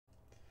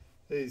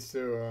Hey,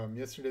 so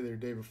yesterday or the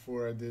day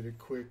before, I did a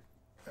quick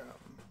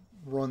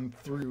run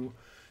through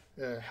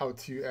how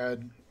to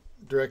add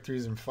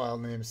directories and file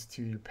names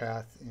to your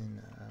path in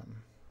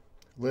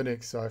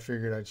Linux. So I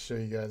figured I'd show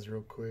you guys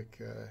real quick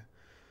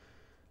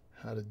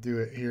how to do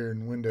it here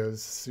in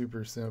Windows.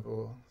 Super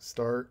simple.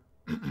 Start,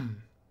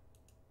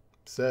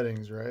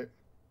 settings, right?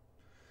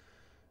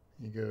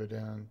 You go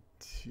down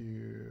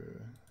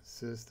to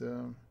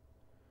System,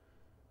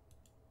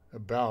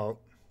 About,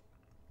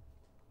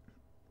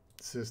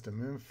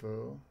 System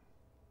Info,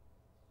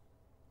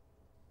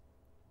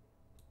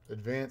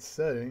 Advanced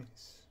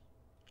Settings,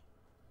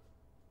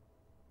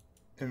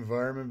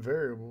 Environment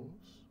Variables,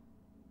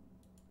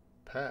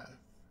 Path,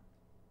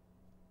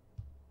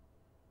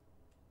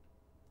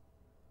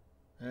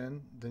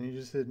 and then you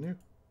just hit New.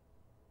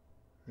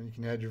 And you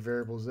can add your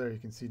variables there. You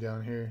can see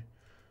down here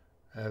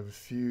I have a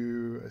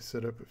few. I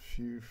set up a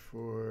few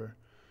for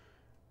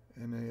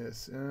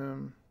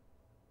NASM,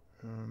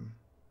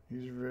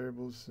 user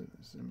variables.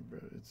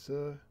 It's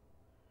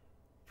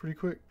pretty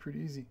quick, pretty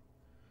easy.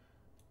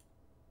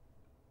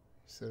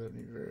 Set up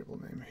new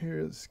variable name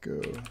here. Let's go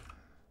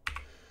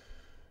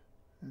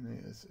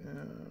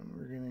NASM.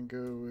 We're gonna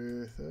go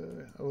with.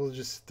 I will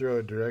just throw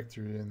a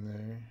directory in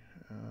there.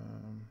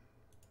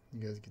 You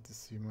guys get to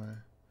see my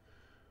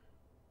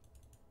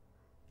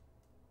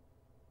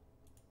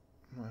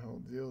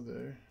whole deal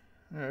there.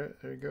 Alright,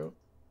 there you go.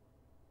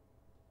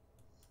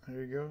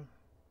 There you go.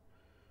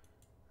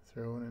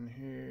 Throw one in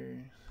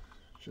here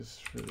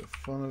just for the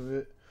fun of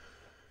it.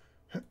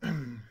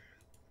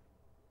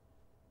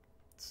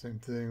 Same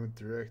thing with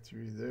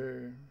directory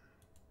there.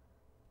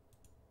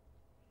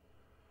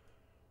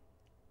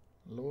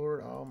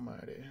 Lord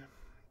Almighty.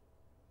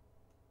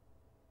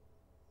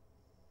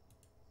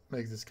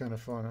 Makes this kind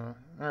of fun,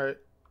 huh? Alright.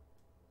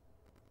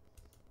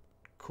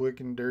 Quick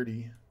and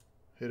dirty.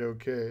 Hit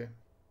OK.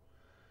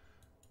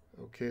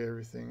 OK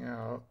everything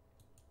out.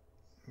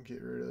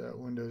 Get rid of that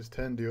Windows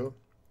 10 deal.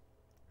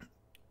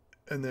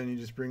 And then you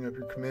just bring up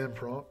your command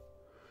prompt.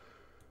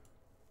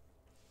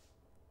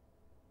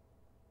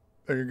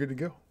 And you're good to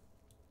go.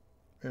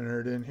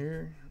 Enter it in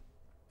here.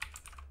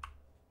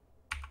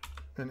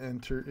 And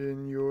enter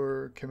in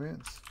your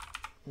commands.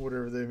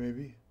 Whatever they may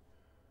be.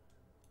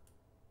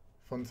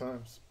 Fun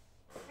times.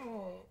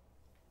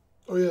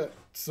 Oh yeah,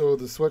 so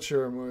the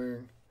sweatshirt I'm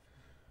wearing,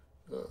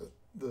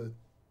 the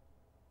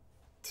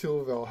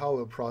Til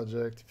Valhalla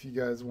Project. If you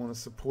guys want to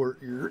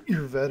support your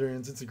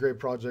veterans, it's a great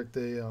project.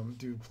 They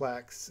do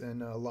plaques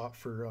and a lot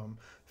for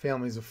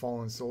families of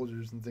fallen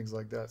soldiers and things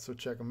like that. So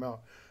check them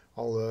out.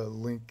 I'll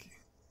link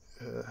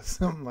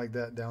something like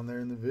that down there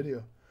in the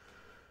video.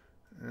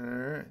 All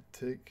right,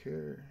 take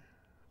care.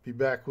 Be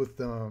back with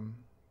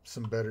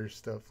some better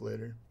stuff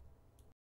later.